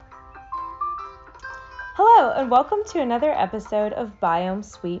Hello, and welcome to another episode of Biome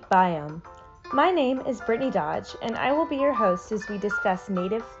Sweet Biome. My name is Brittany Dodge, and I will be your host as we discuss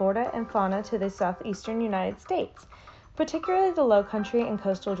native flora and fauna to the southeastern United States, particularly the lowcountry and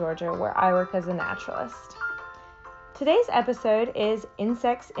coastal Georgia, where I work as a naturalist. Today's episode is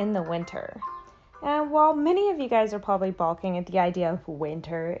Insects in the Winter. And while many of you guys are probably balking at the idea of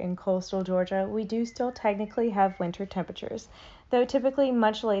winter in coastal Georgia, we do still technically have winter temperatures, though typically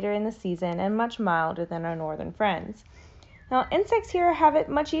much later in the season and much milder than our northern friends. Now, insects here have it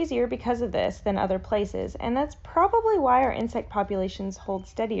much easier because of this than other places, and that's probably why our insect populations hold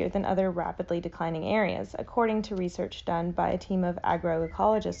steadier than other rapidly declining areas, according to research done by a team of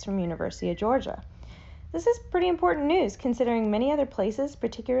agroecologists from University of Georgia. This is pretty important news considering many other places,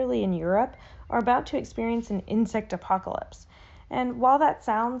 particularly in Europe, are about to experience an insect apocalypse. And while that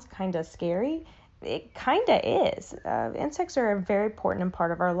sounds kind of scary, it kind of is. Insects are a very important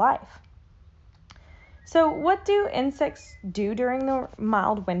part of our life. So, what do insects do during the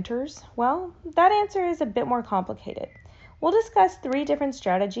mild winters? Well, that answer is a bit more complicated. We'll discuss 3 different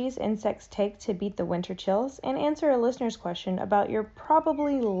strategies insects take to beat the winter chills and answer a listener's question about your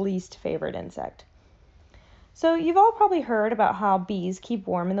probably least favorite insect. So you've all probably heard about how bees keep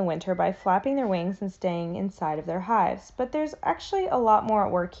warm in the winter by flapping their wings and staying inside of their hives, but there's actually a lot more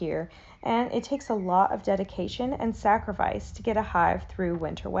at work here, and it takes a lot of dedication and sacrifice to get a hive through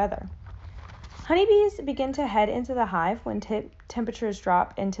winter weather. Honeybees begin to head into the hive when temperatures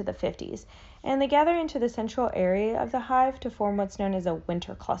drop into the 50s, and they gather into the central area of the hive to form what's known as a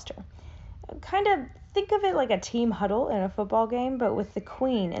winter cluster. Kind of think of it like a team huddle in a football game, but with the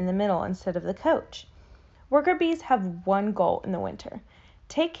queen in the middle instead of the coach. Worker bees have one goal in the winter: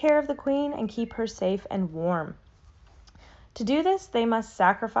 take care of the queen and keep her safe and warm. To do this, they must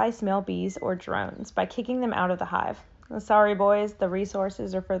sacrifice male bees or drones by kicking them out of the hive. Sorry, boys, the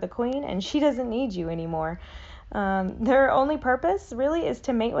resources are for the queen and she doesn't need you anymore. Their only purpose really is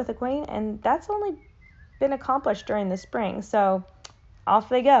to mate with the queen, and that's only been accomplished during the spring, so off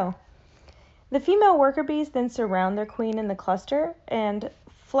they go. The female worker bees then surround their queen in the cluster and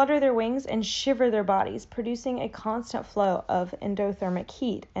flutter their wings and shiver their bodies, producing a constant flow of endothermic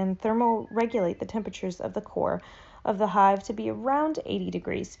heat and thermal regulate the temperatures of the core of the hive to be around 80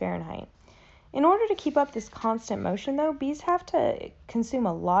 degrees Fahrenheit. In order to keep up this constant motion, though, bees have to consume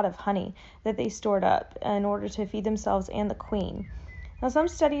a lot of honey that they stored up in order to feed themselves and the queen. Now, some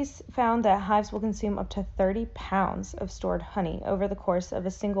studies found that hives will consume up to 30 pounds of stored honey over the course of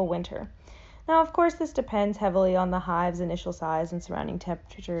a single winter. Now, of course, this depends heavily on the hive's initial size and surrounding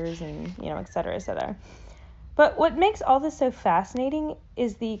temperatures and, et cetera, et cetera. But what makes all this so fascinating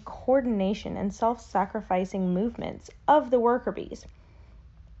is the coordination and self-sacrificing movements of the worker bees.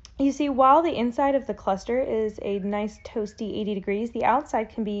 You see, while the inside of the cluster is a nice toasty 80 degrees, the outside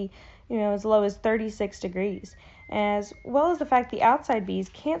can be, as low as 36 degrees, as well as the fact the outside bees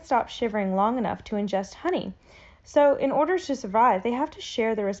can't stop shivering long enough to ingest honey. So in order to survive, they have to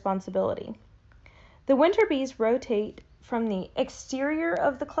share the responsibility. The winter bees rotate from the exterior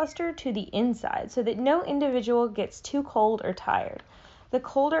of the cluster to the inside so that no individual gets too cold or tired. The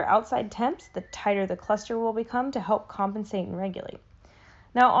colder outside temps, the tighter the cluster will become to help compensate and regulate.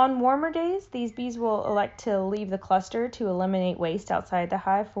 Now, on warmer days, these bees will elect to leave the cluster to eliminate waste outside the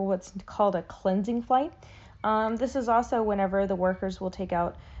hive for what's called a cleansing flight. This is also whenever the workers will take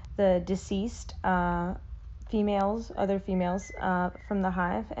out the deceased other females from the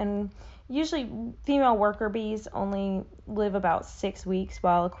hive, and usually female worker bees only live about 6 weeks,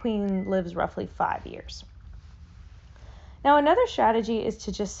 while a queen lives roughly 5 years. Now, another strategy is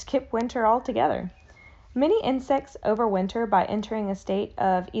to just skip winter altogether. Many insects overwinter by entering a state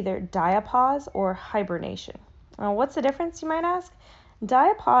of either diapause or hibernation. Now, what's the difference, you might ask?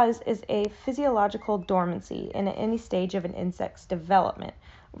 Diapause is a physiological dormancy in any stage of an insect's development,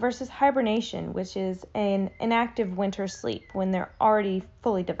 versus hibernation, which is an inactive winter sleep when they're already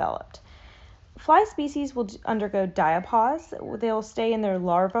fully developed. Fly species will undergo diapause. They'll stay in their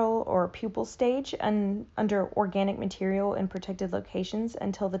larval or pupal stage and under organic material in protected locations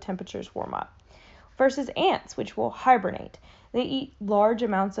until the temperatures warm up. Versus ants, which will hibernate. They eat large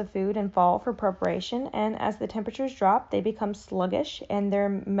amounts of food in fall for preparation, and as the temperatures drop, they become sluggish and their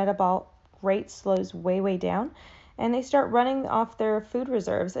metabolic rate slows way down, and they start running off their food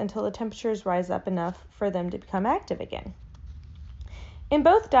reserves until the temperatures rise up enough for them to become active again. In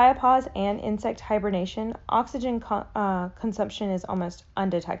both diapause and insect hibernation, oxygen consumption is almost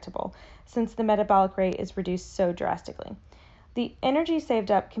undetectable, since the metabolic rate is reduced so drastically. The energy saved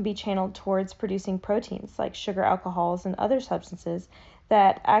up can be channeled towards producing proteins like sugar alcohols and other substances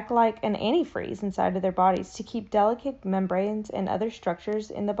that act like an antifreeze inside of their bodies to keep delicate membranes and other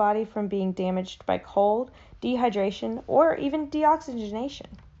structures in the body from being damaged by cold, dehydration, or even deoxygenation.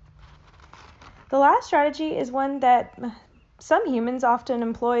 The last strategy is one that some humans often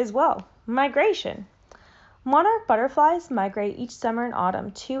employ as well: migration. Monarch butterflies migrate each summer and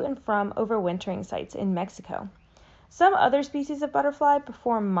autumn to and from overwintering sites in Mexico. Some other species of butterfly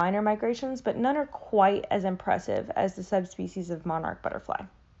perform minor migrations, but none are quite as impressive as the subspecies of monarch butterfly.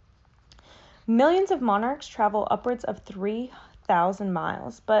 Millions of monarchs travel upwards of 3,000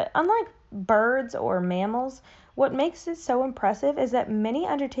 miles, but unlike birds or mammals, what makes it so impressive is that many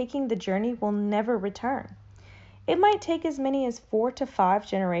undertaking the journey will never return. It might take as many as 4 to 5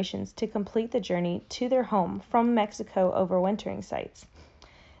 generations to complete the journey to their home from Mexico overwintering sites.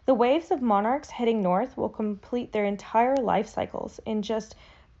 The waves of monarchs heading north will complete their entire life cycles in just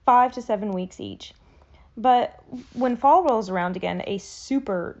 5 to 7 weeks each. But when fall rolls around again, a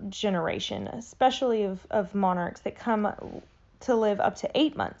super generation, especially of monarchs that come to live up to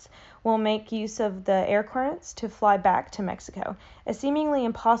 8 months, will make use of the air currents to fly back to Mexico, a seemingly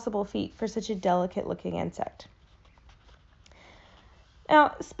impossible feat for such a delicate-looking insect.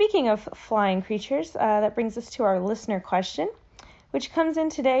 Now, speaking of flying creatures, that brings us to our listener question, which comes in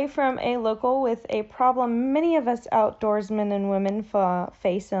today from a local with a problem many of us outdoorsmen and women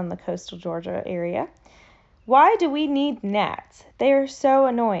face in the coastal Georgia area. Why do we need gnats? They are so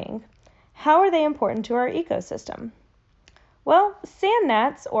annoying. How are they important to our ecosystem? Well, sand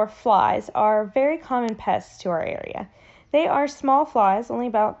gnats, or flies, are very common pests to our area. They are small flies, only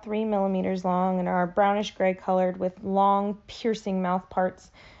about 3 millimeters long, and are brownish-gray colored with long, piercing mouth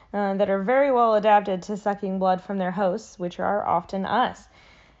parts that are very well adapted to sucking blood from their hosts, which are often us.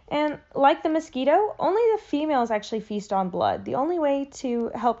 And like the mosquito, only the females actually feast on blood. The only way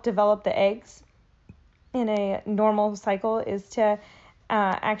to help develop the eggs in a normal cycle is to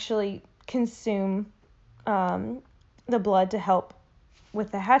actually consume the blood to help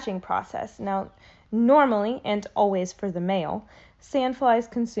with the hatching process. Now, normally, and always for the male, sandflies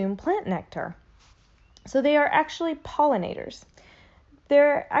consume plant nectar. So they are actually pollinators.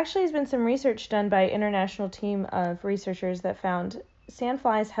 There actually has been some research done by an international team of researchers that found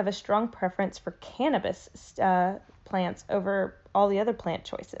sandflies have a strong preference for cannabis plants over all the other plant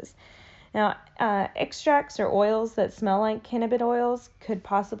choices. Now, extracts or oils that smell like cannabis oils could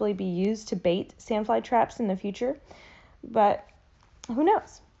possibly be used to bait sandfly traps in the future, but who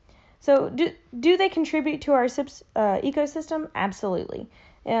knows? So do they contribute to our ecosystem? Absolutely.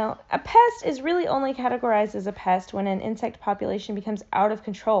 Now, a pest is really only categorized as a pest when an insect population becomes out of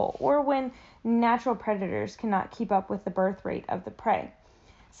control or when natural predators cannot keep up with the birth rate of the prey.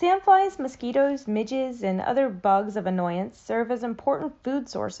 Sandflies, mosquitoes, midges, and other bugs of annoyance serve as important food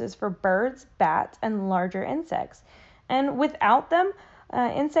sources for birds, bats, and larger insects. And without them,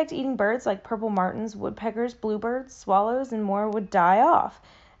 insect-eating birds like purple martins, woodpeckers, bluebirds, swallows, and more would die off.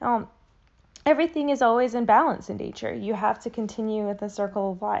 Everything is always in balance in nature. You have to continue with the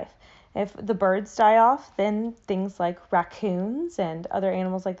circle of life. If the birds die off, then things like raccoons and other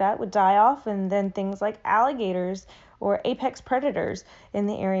animals like that would die off, and then things like alligators or apex predators in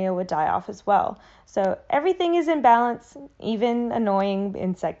the area would die off as well. So everything is in balance, even annoying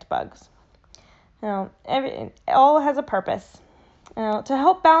insect bugs. All has a purpose. To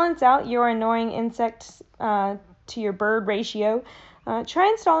help balance out your annoying insects to your bird ratio, try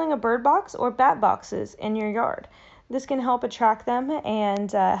installing a bird box or bat boxes in your yard. This can help attract them and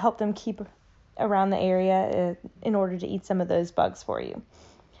help them keep around the area in order to eat some of those bugs for you.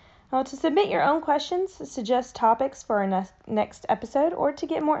 To submit your own questions, suggest topics for our next episode, or to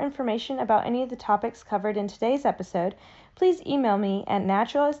get more information about any of the topics covered in today's episode, please email me at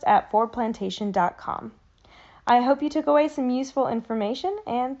naturalist@fordplantation.com. I hope you took away some useful information,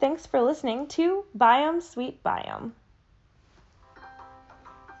 and thanks for listening to Biome Sweet Biome.